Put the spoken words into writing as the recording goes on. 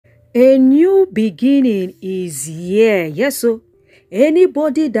A new beginning is here. Yes, so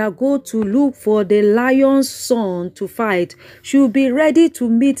anybody that go to look for the lion's son to fight should be ready to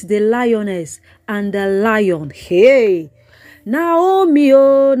meet the lioness and the lion. Hey, Naomi,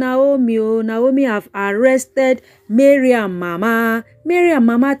 Naomi have arrested Mariam mama. Mariam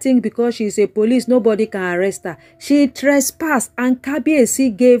mama think because she's a police, nobody can arrest her. She trespassed and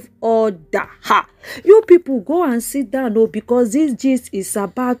Kabiyesi gave order. Ha! You people go and sit down, oh, because this gist is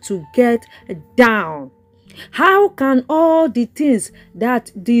about to get down. How can all the things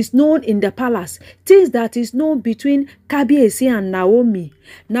that is known in the palace, things that is known between Kabiyesi and Naomi,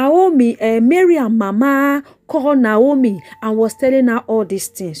 Mariam mama called Naomi and was telling her all these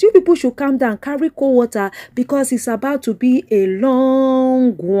things. You people should calm down, carry cold water, because it's about to be a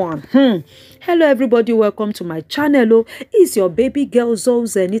long one. Hello everybody, welcome to my channel. Oh, it's your baby girl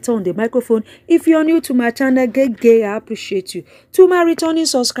Zenita on the microphone. If you're new to my channel, I appreciate you. To my returning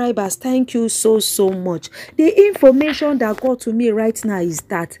subscribers, thank you so much. The information that got to me right now is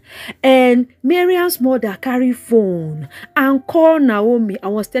that Mariam's mother carry phone and call Naomi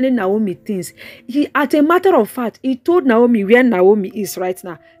and was telling Naomi things. As a matter of fact, he told Naomi where Naomi is right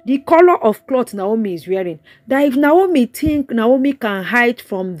now, the color of cloth Naomi is wearing, that if Naomi think Naomi can hide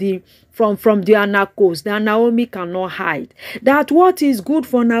from the Anakos, that Naomi cannot hide. That what is good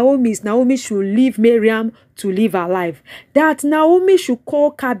for Naomi is Naomi should leave Mariam to live her life. That Naomi should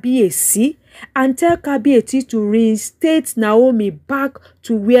call Kabiyesi and tell Kabiyesi to reinstate Naomi back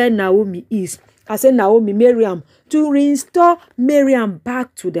to where Naomi is. I said Naomi, Mariam, to reinstall Mariam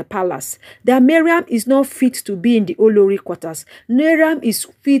back to the palace. That Mariam is not fit to be in the Olori quarters. Mariam is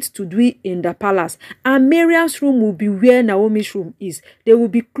fit to be in the palace. And Mariam's room will be where Naomi's room is. They will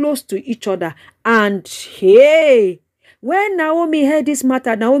be close to each other. And hey, when Naomi heard this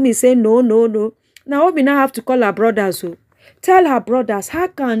matter, Naomi said, no. Naomi now have to call her brothers. So tell her brothers, how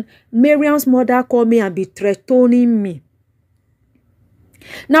can Mariam's mother call me and be threatening me?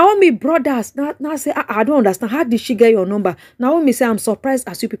 Naomi brothers now say, I don't understand. How did she get your number? Naomi say, I'm surprised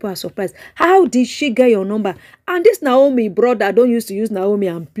as you people are surprised. How did she get your number? And this Naomi brother don't used to use Naomi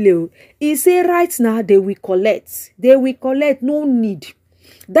and play. He say right now they will collect. They will collect, no need.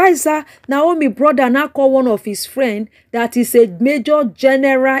 That is Naomi brother now call one of his friend that is a major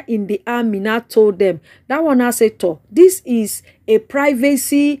general in the army. Now told them. That one now said, this is a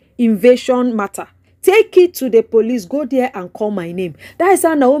privacy invasion matter. Take it to the police. Go there and call my name. That is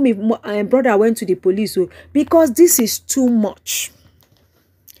how Naomi brother went to the police. So, because this is too much.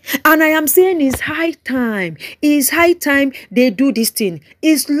 And I am saying it's high time. It's high time they do this thing.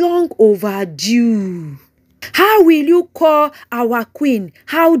 It's long overdue. How will you call our queen?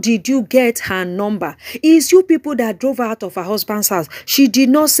 How did you get her number? It's you people that drove her out of her husband's house. She did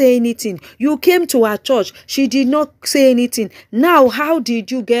not say anything. You came to her church. She did not say anything. Now, how did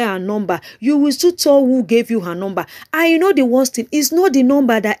you get her number? You will still tell who gave you her number. And you know the worst thing, it's not the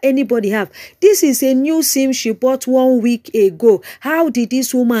number that anybody have. This is a new SIM she bought 1 week ago. How did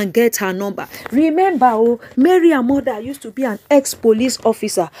this woman get her number? Remember, Mariam's mother used to be an ex-police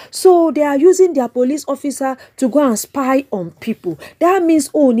officer. So they are using their police officer to go and spy on people. That means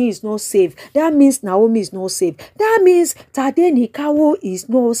Ooni is not safe. That means Naomi is not safe. That means Tade Nikawo is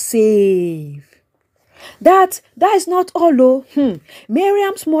not safe. That is not all.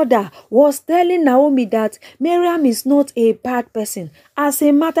 Mariam's mother was telling Naomi that Mariam is not a bad person. As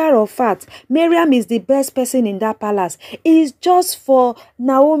a matter of fact, Mariam is the best person in that palace. It is just for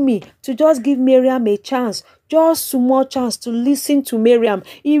Naomi to just give Mariam a chance. Just small chance to listen to Mariam.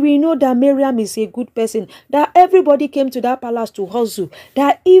 He will know that Mariam is a good person. That everybody came to that palace to hustle.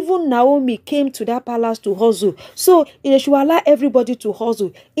 That even Naomi came to that palace to hustle. So they should allow everybody to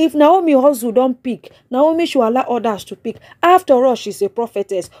hustle. If Naomi hustle don't pick, Naomi should allow others to pick. After all, she's a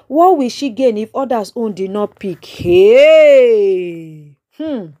prophetess. What will she gain if others own did not pick? Hey.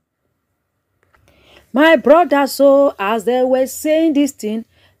 My brother, so as they were saying this thing,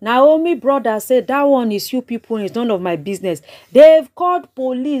 Naomi brother said that one is you people, it's none of my business. They've called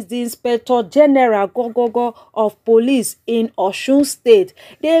police, the Inspector General of Police in Osun State.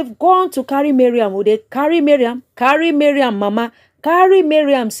 They've gone to carry Mariam. Will they carry Mariam? Carry Mariam, mama. Carry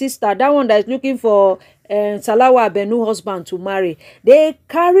Mariam's sister, that one that is looking for Salawa Benu husband to marry. They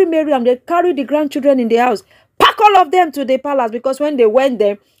carry Mariam. They carry the grandchildren in the house. Pack all of them to the palace, because when they went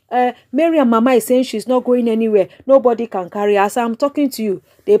there, Mariam mama is saying she's not going anywhere. Nobody can carry her. As I'm talking to you,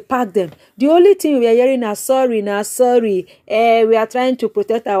 they pack them. The only thing we are hearing is sorry, now sorry. We are trying to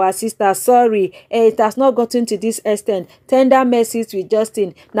protect our sister. Sorry, it has not gotten to this extent. Tender mercies with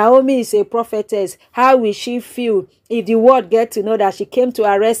Justin. Naomi is a prophetess. How will she feel if the world get to know that she came to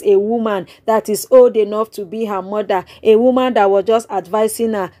arrest a woman that is old enough to be her mother, a woman that was just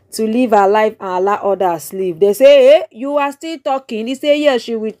advising her to live her life and allow others live? They say, hey, you are still talking. He say, yes,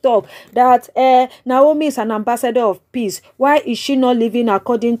 she will talk. That Naomi is an ambassador of peace. Why is she not living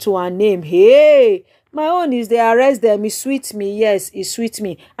according to her name? Hey, my own is they arrest them. It sweet me. Yes, it sweet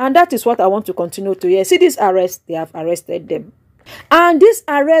me. And that is what I want to continue to hear. See this arrest, they have arrested them. And this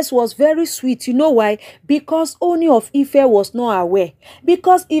arrest was very sweet. You know why? Because Ooni of Ife was not aware.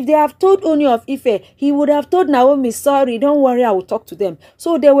 Because if they have told Ooni of Ife, he would have told Naomi, sorry, don't worry, I will talk to them.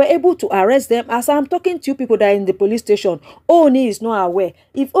 So they were able to arrest them. As I'm talking to you people that are in the police station, Ooni is not aware.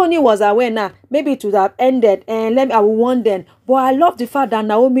 If Ooni was aware now, maybe it would have ended and I will warn them. But I love the fact that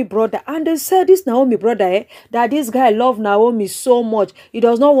Naomi brother, and they said this Naomi brother, that this guy loved Naomi so much. He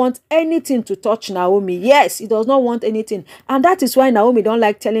does not want anything to touch Naomi. Yes, he does not want anything. And that is why Naomi don't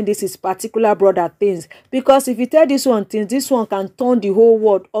like telling this his particular brother things. Because if you tell this one things, this one can turn the whole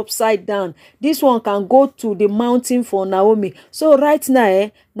world upside down. This one can go to the mountain for Naomi. So right now,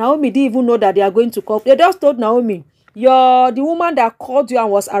 Naomi didn't even know that they are going to come. They just told Naomi, the woman that called you and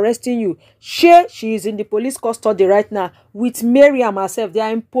was arresting you, she is in the police custody right now with Mariam herself. They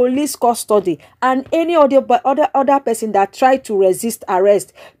are in police custody, and any other person that tried to resist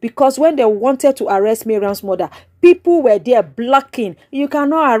arrest, because when they wanted to arrest Mariam's mother, people were there blocking. You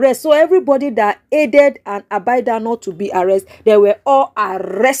cannot arrest. So everybody that aided and abided not to be arrested, they were all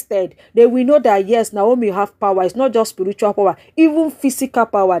arrested. They will know that yes, Naomi have power. It's not just spiritual power, even physical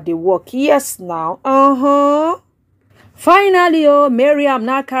power. They work. Yes, now. Finally, Mariam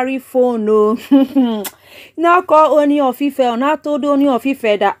now carry phone. Now call Ooni of Ife. Now told Ooni of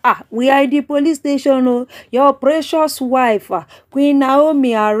Ife that we are in the police station. Your precious wife, Queen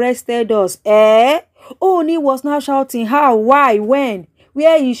Naomi, arrested us. Ooni was now shouting, how, why, when,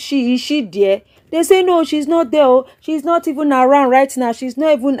 where is she? Is she there? They say no, she's not there. She's not even around right now. She's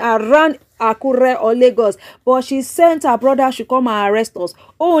not even around Akure or Lagos, but she sent her brother should come and arrest us.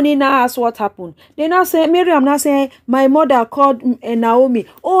 Ooni now asked what happened. They now say, Mariam now saying, my mother called Naomi.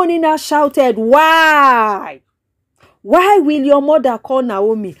 Ooni now shouted, why? Why will your mother call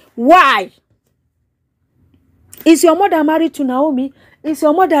Naomi? Why? Is your mother married to Naomi? Is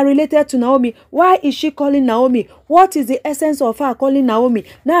your mother related to Naomi? Why is she calling Naomi? What is the essence of her calling Naomi?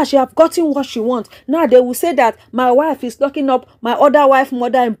 Now she have gotten what she wants. Now they will say that my wife is locking up my other wife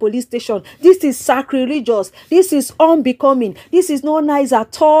mother in police station. This is sacrilegious. This is unbecoming. This is not nice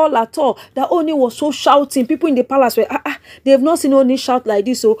at all, at all. That Ooni was so shouting. People in the palace were, they've not seen Ooni shout like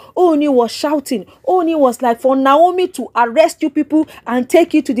this. So Ooni was shouting. Ooni was like, for Naomi to arrest you people and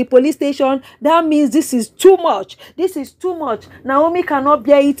take you to the police station, that means this is too much. This is too much. Naomi cannot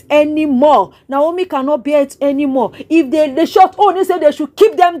bear it anymore. Naomi cannot bear it anymore. If they shot Ooni, say they should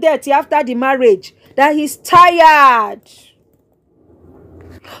keep them there till after the marriage. That he's tired.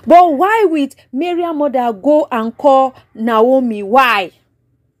 But why would Mariam's mother go and call Naomi? Why?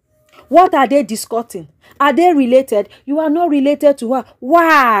 What are they discussing? Are they related? You are not related to her.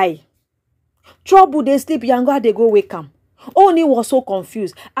 Why? Trouble, they sleep, younger, they go wake up. Ooni was so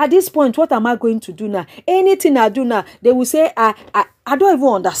confused. At this point, what am I going to do now? Anything I do now, they will say, I don't even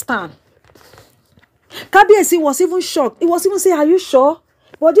understand. Kabiyesi was even shocked. He was even saying, are you sure?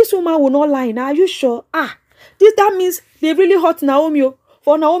 But this woman will not lie now. Are you sure? That means they really hurt Naomi.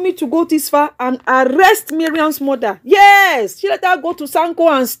 For Naomi to go this far and arrest Mariam's mother. Yes, she let her go to Sanko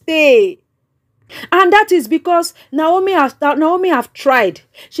and stay. And that is because Naomi have tried.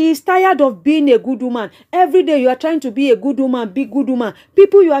 She is tired of being a good woman. Every day you are trying to be a good woman, be good woman.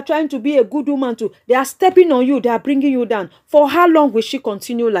 People you are trying to be a good woman to, they are stepping on you, they are bringing you down. For how long will she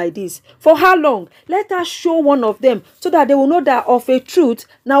continue like this? For how long? Let us show one of them so that they will know that of a truth,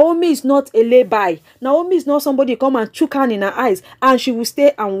 Naomi is not a lay-by. Naomi is not somebody come and chook her in her eyes and she will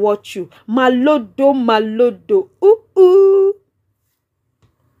stay and watch you. Malodo, malodo. Ooh.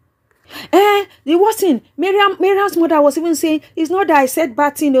 The worst thing, Mariam's mother was even saying, it's not that I said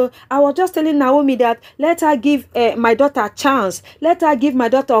bad thing. I was just telling Naomi that let her give my daughter a chance. Let her give my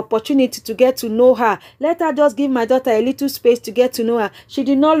daughter opportunity to get to know her. Let her just give my daughter a little space to get to know her. She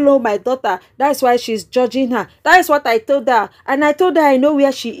did not know my daughter. That's why she's judging her. That is what I told her. And I told her I know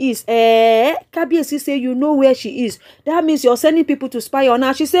where she is. Kabiyesi say you know where she is. That means you're sending people to spy on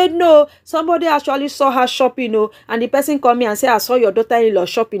her. She said no. Somebody actually saw her shopping, and the person come me and say I saw your daughter-in-law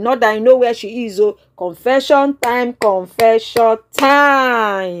shopping. Not that I know where she is. Confession time, confession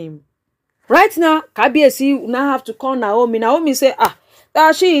time. Right now, Kabiyesi now have to call Naomi. Naomi say,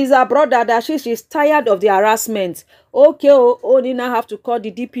 That she is her brother, that she's tired of the harassment. Okay, Ooni now have to call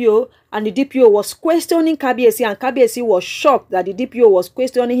the DPO, and the DPO was questioning Kabiyesi, and Kabiyesi was shocked that the DPO was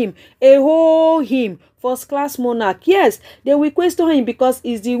questioning him. Him, first class monarch. Yes, they will question him because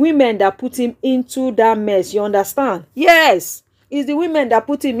it's the women that put him into that mess. You understand? Yes, it's the women that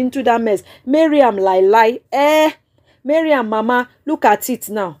put him into that mess. Mariam lie. Mariam mama, look at it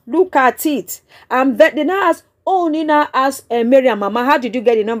now. Look at it. And they now ask, Nina asked Mariam mama, how did you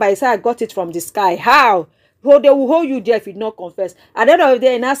get the number? He said, I got it from the sky. How? Oh, they will hold you there if you not confess. At the end of the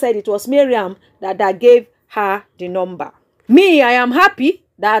day, Nina said it was Mariam that gave her the number. Me, I am happy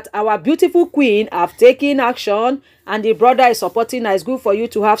that our beautiful queen have taken action, and the brother is supporting her. It's good for you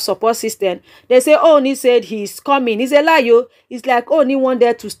to have support system. They say Ooni said he's coming. He's a lie. It's like Ooni want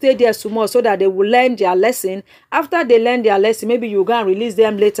them to stay there tomorrow so that they will learn their lesson. After they learn their lesson, maybe you go and release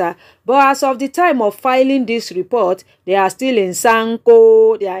them later. But as of the time of filing this report, they are still in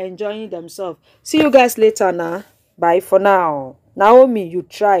Sanko. They are enjoying themselves. See you guys later now. Bye for now. Naomi, you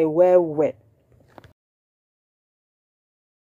try well.